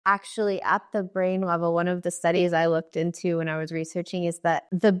Actually, at the brain level, one of the studies I looked into when I was researching is that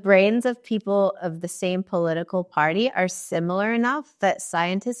the brains of people of the same political party are similar enough that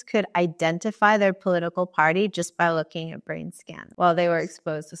scientists could identify their political party just by looking at brain scans while they were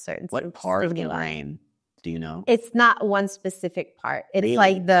exposed to certain What part of the brain? Do you know? It's not one specific part. It's Really?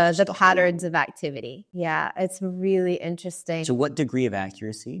 like the patterns of activity. Yeah, it's really interesting. So what degree of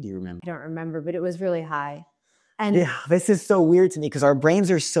accuracy do you remember? I don't remember, but it was really high. And yeah, this is so weird to me because our brains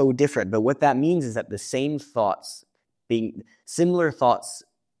are so different. But what that means is that the same thoughts similar thoughts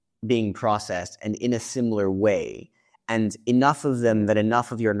being processed and in a similar way, and enough of them that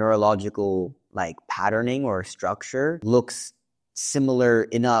enough of your neurological like patterning or structure looks similar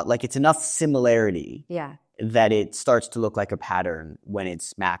enough, like it's enough similarity that it starts to look like a pattern when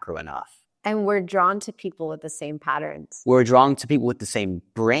it's macro enough. And we're drawn to people with the same patterns. We're drawn to people with the same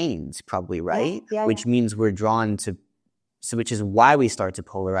brains, probably, right? Yeah, which means we're drawn to, so which is why we start to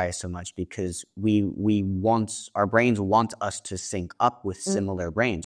polarize so much, because our brains want us to sync up with similar brains.